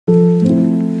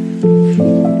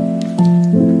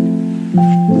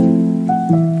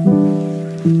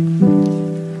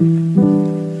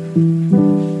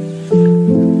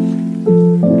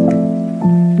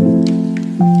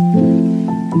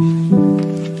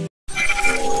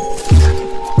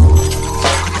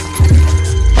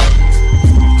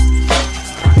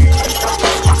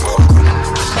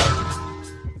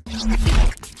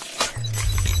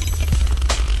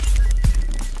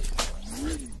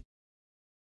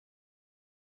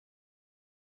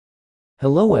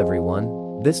Hello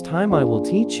everyone, this time I will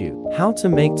teach you how to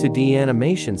make 2D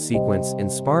animation sequence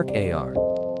in Spark AR.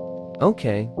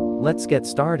 Okay, let's get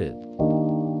started.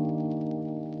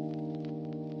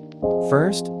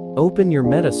 First, open your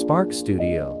Meta Spark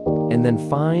Studio, and then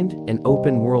find an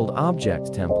Open World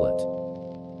Object template.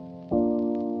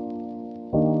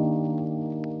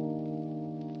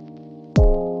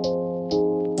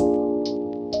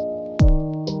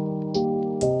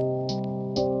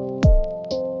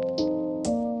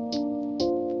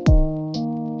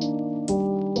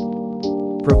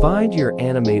 Provide your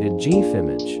animated GIF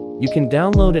image. You can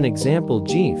download an example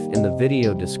GIF in the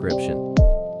video description.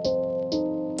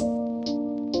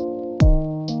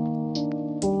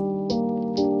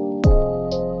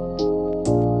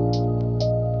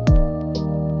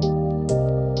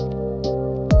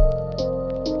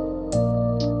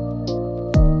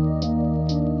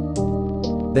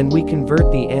 Then we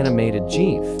convert the animated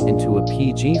GIF into a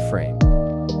PG frame.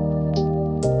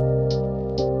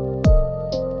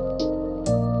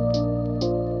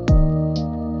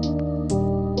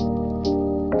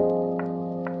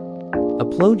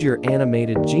 Upload your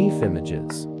animated GIF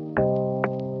images.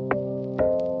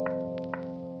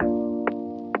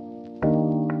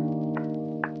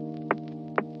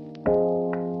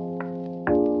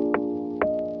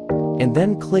 And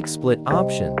then click Split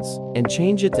Options and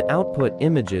change it to Output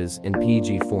Images in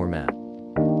PG format.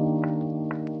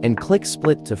 And click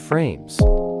Split to Frames.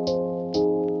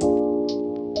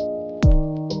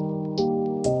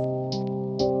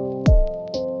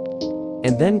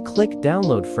 And then click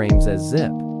Download Frames as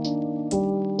zip.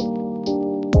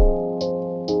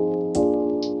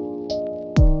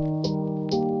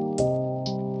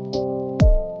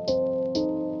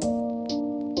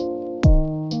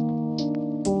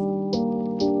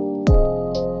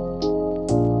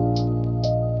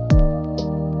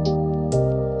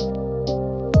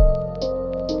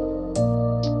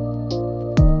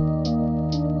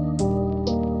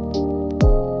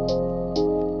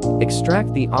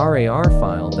 Extract the RAR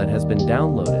file that has been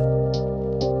downloaded.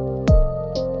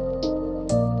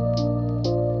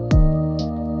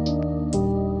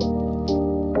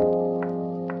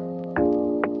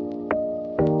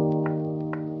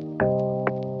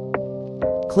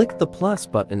 Click the plus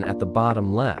button at the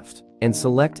bottom left and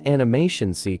select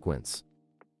Animation Sequence.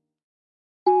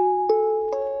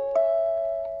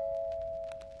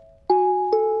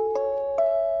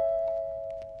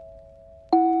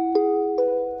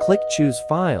 Click Choose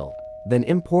File, then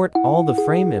import all the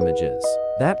frame images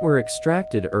that were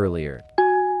extracted earlier.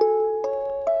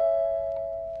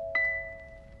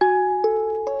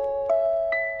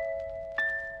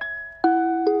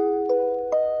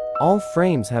 All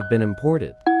frames have been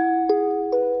imported.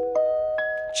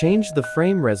 Change the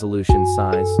frame resolution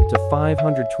size to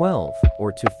 512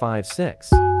 or to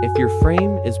 5.6 if your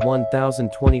frame is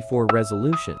 1024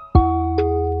 resolution.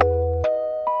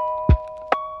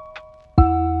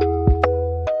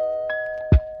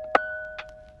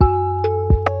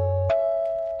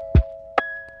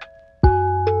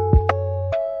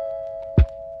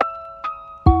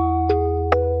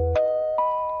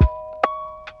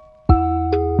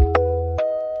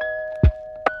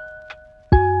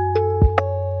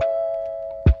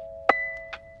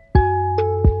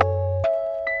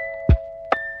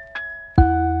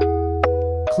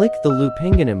 Click the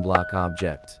Loopingen block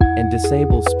object and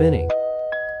disable spinning.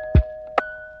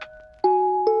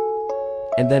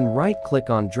 And then right-click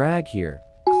on Drag here,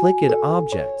 click Add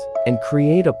Object, and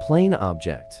create a plane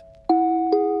object.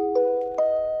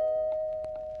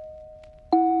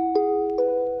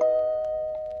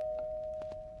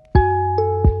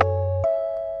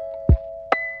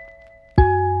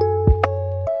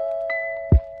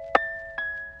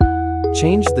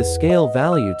 Change the scale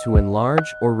value to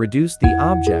enlarge or reduce the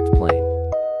object plane.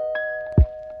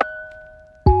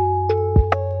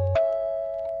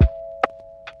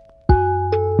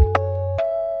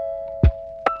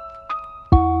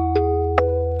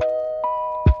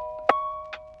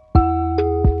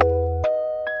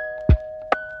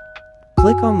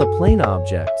 Click on the plane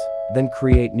object, then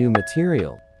create new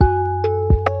material.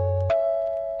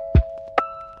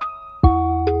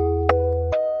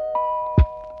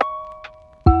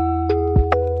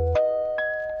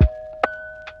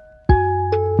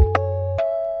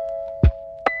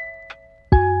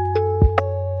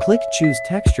 Click Choose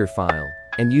Texture File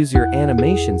and use your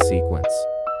animation sequence.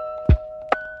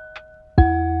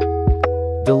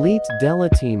 Delete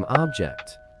Delateam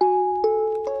object.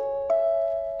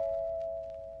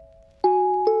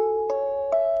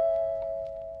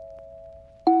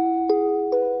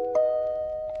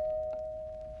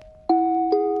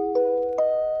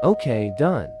 Okay,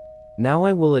 done. Now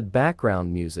I will add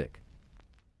background music.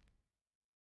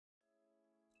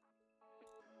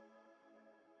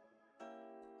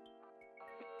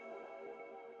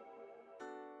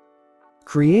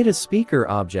 Create a speaker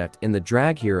object in the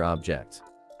Drag Here object.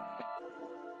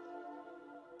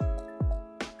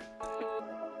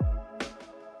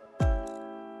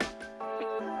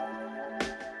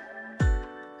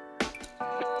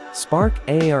 Spark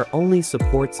AR only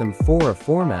supports M4A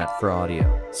format for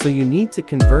audio, so you need to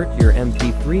convert your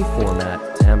MP3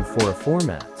 format to M4A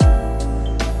format.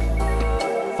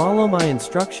 Follow my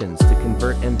instructions to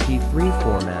convert MP3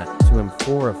 format to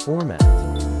M4A format.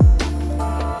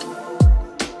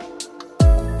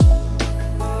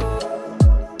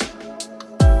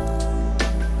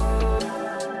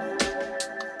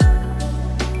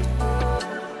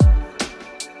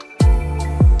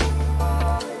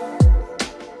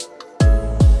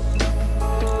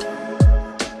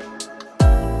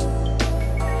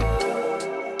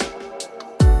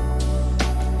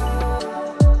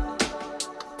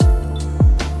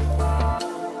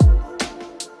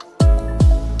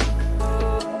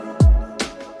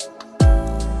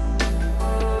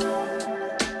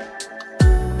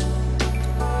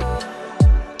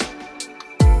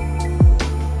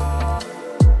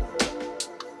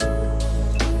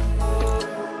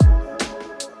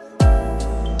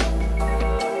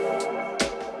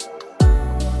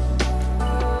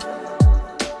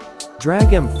 Drag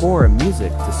M4A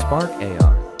music to Spark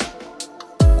AR.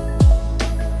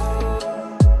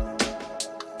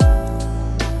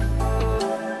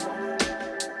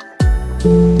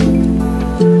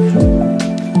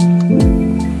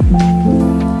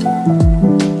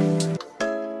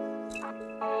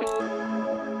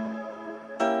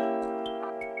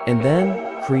 And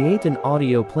then, create an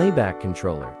audio playback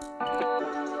controller.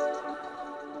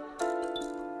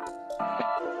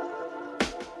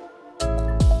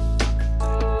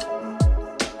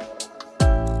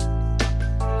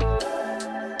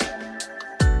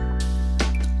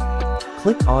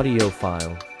 Click Audio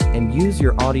File, and use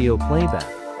your audio playback.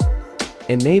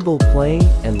 Enable Play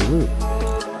and Loop.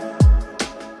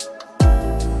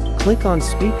 Click on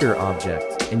Speaker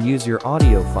Object, and use your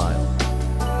audio file.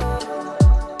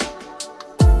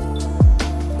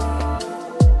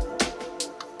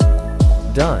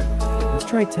 Done. Let's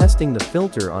try testing the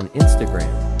filter on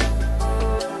Instagram.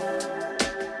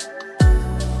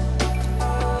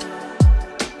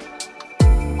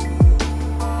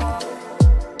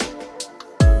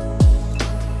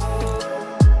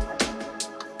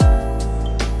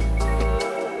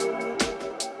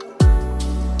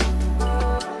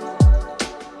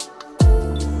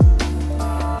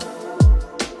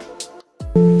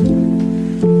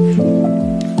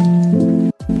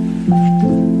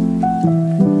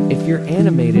 If your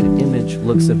animated image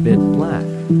looks a bit black,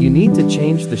 you need to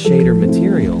change the shader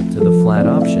material to the flat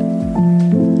option.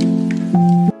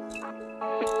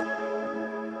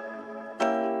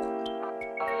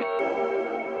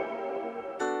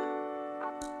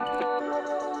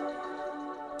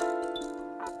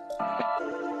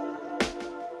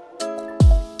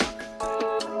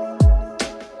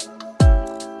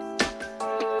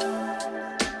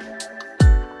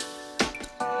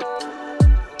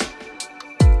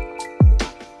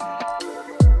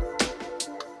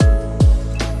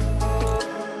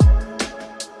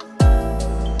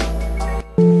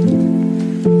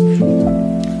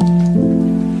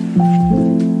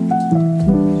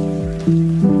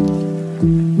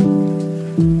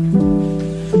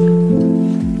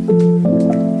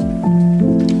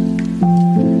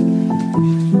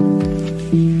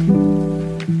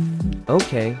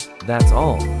 Okay, that's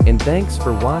all, and thanks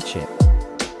for watching.